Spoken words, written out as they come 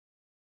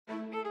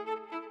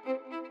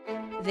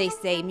They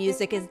say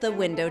music is the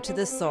window to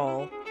the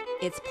soul.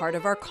 It's part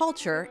of our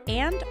culture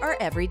and our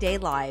everyday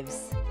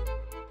lives.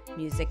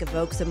 Music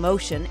evokes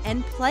emotion,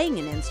 and playing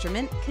an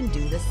instrument can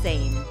do the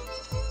same.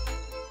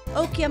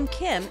 Okkyum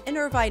Kim, an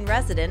Irvine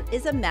resident,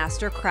 is a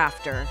master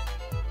crafter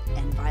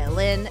and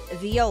violin,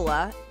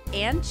 viola,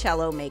 and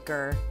cello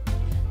maker.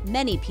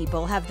 Many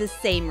people have the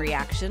same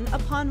reaction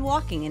upon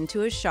walking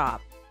into a shop.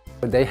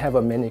 They have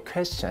many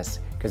questions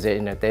because they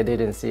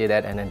didn't see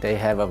that, and they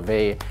have a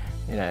very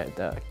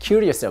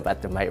curious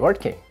about my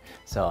working.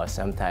 So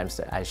sometimes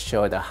I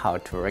show them how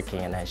to working,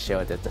 and I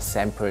show the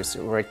samples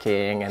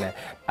working, and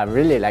I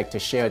really like to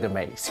share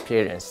my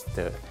experience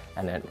too.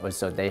 And then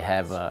also they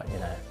have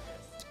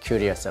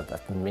curious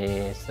about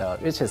me, so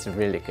which is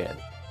really good.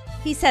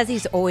 He says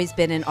he's always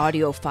been an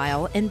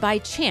audiophile and by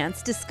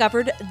chance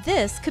discovered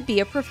this could be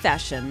a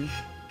profession.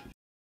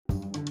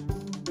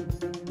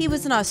 He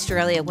was in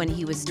Australia when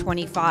he was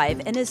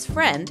 25, and his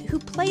friend, who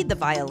played the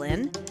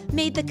violin,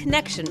 made the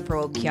connection for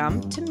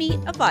Okkyum to meet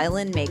a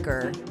violin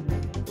maker.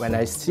 When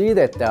I see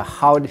that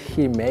how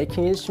he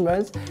making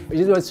instruments,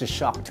 it was a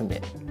shock to me.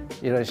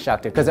 It was a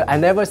shock because I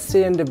never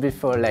seen it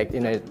before, like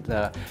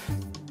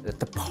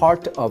the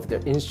part of the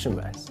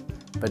instruments,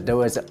 but there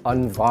was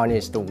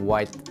unvarnished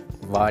white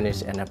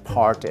varnish and a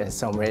part and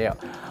somewhere.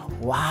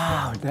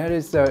 Wow, that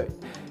is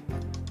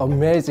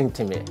amazing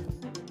to me.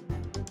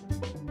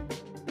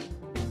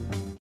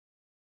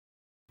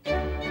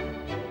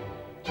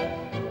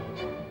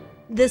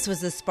 This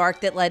was the spark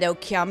that led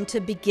Okkyum to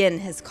begin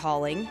his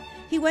calling.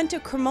 He went to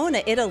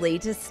Cremona, Italy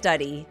to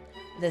study,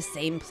 the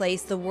same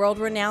place the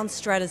world-renowned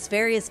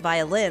Stradivarius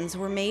violins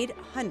were made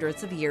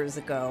hundreds of years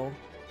ago.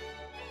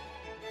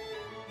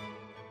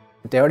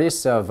 There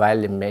is a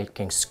violin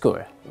making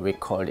school. We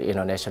call it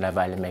International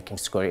Violin Making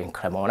School in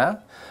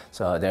Cremona.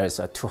 So there's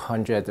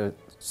 200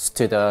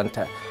 students.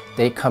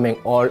 They coming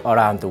all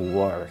around the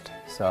world.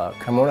 So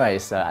Cremona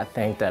is, I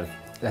think, that's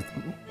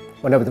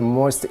one of the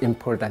most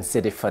important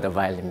cities for the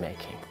violin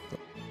making.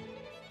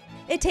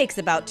 It takes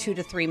about 2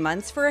 to 3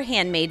 months for a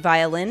handmade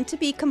violin to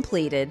be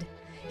completed.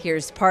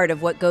 Here's part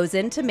of what goes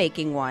into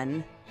making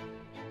one.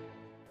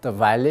 The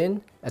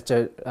violin is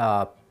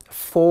a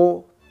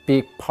 4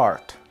 big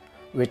part,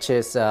 which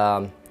is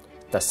the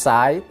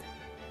side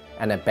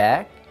and the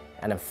back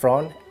and the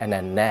front and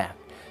the neck.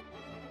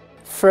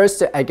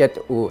 First, I get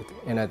wood,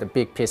 the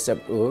big piece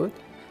of wood,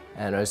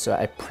 and also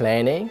I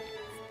planing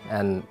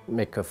and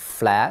make a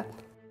flat.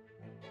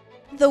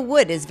 The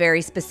wood is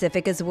very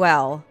specific as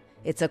well.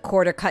 It's a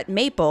quarter-cut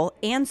maple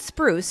and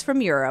spruce from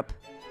Europe,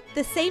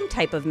 the same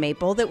type of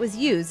maple that was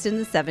used in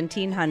the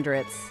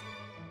 1700s.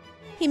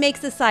 He makes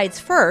the sides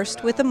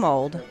first with a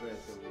mold.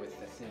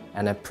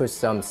 And I put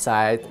some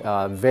side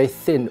very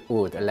thin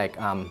wood, like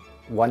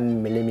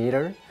 1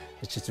 millimeter,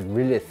 which is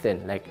really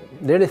thin, like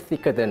little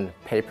thicker than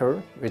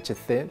paper, which is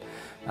thin.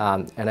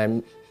 And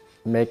I'm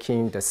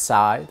making the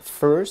side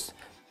first.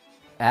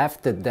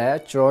 After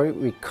that,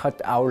 we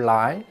cut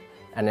outline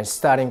and then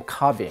starting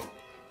carving,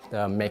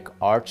 make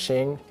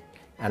arching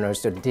and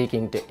also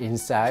digging the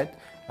inside.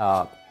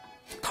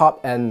 Top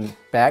and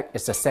back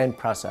is the same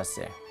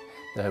processing.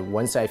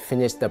 Once I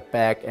finish the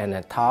back and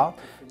the top,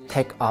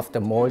 take off the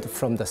mold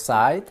from the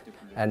side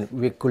and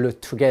we glue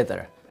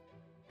together.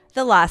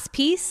 The last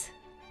piece?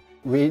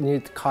 We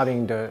need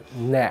carving the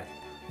neck.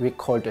 We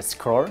call the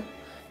scroll,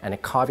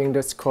 and carving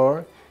the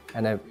scroll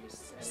and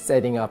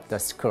setting up the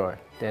scroll.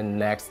 Then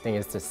next thing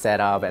is to set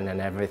up and then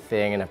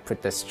everything, and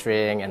put the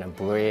string and a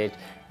bridge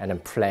and then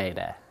play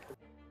that.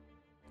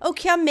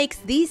 Okkyum makes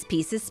these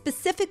pieces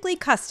specifically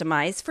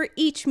customized for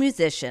each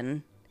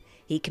musician.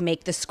 He can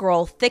make the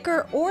scroll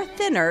thicker or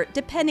thinner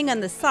depending on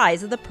the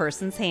size of the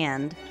person's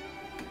hand.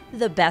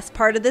 The best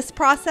part of this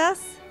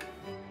process?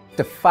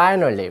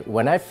 Finally,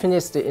 when I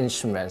finish the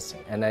instruments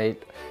and I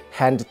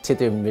hand it to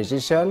the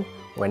musician,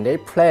 when they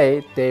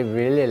play, they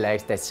really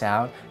like the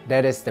sound.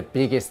 That is the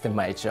biggest of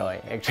my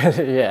joy,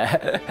 actually,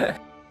 yeah.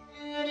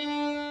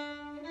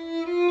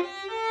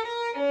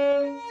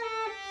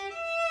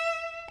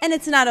 And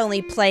it's not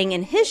only playing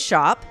in his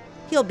shop,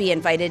 he'll be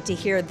invited to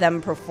hear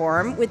them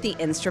perform with the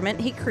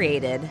instrument he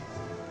created.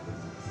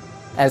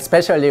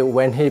 Especially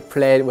when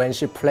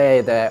she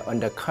played on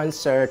the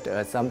concert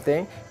or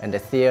something, in the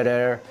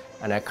theater,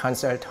 and a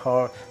concert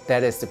hall,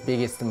 that is the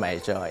biggest of my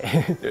joy.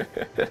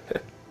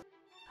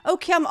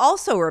 Okkyum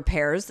also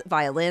repairs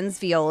violins,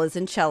 violas,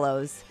 and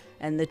cellos,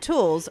 and the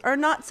tools are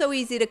not so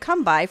easy to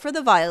come by for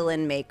the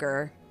violin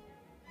maker.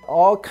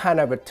 All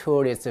kind of a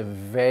tool is a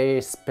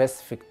very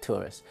specific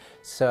tools,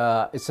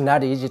 so it's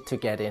not easy to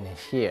get in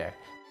here.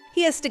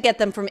 He has to get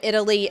them from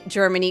Italy,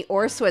 Germany,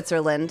 or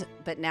Switzerland,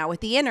 but now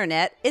with the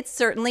internet, it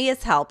certainly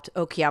has helped,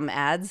 Okkyum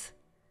adds.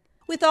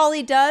 With all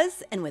he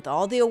does, and with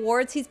all the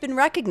awards he's been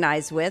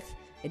recognized with,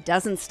 it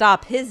doesn't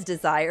stop his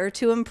desire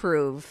to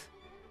improve.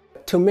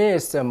 To me,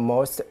 it's the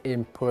most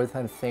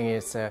important thing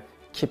is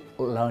keep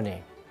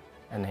learning,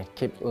 and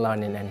keep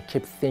learning and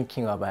keep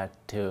thinking about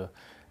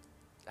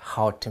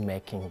how to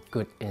making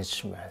good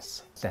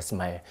instruments. That's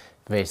my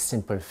very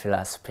simple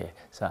philosophy.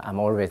 So I'm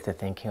always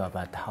thinking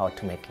about how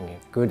to making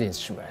good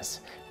instruments,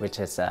 which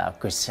is a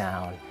good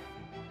sound.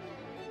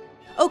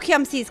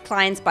 Okkyum sees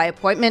clients by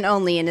appointment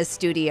only in his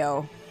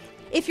studio.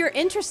 If you're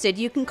interested,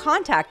 you can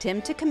contact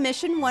him to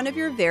commission one of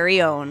your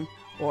very own,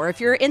 or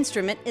if your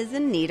instrument is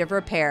in need of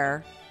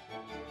repair.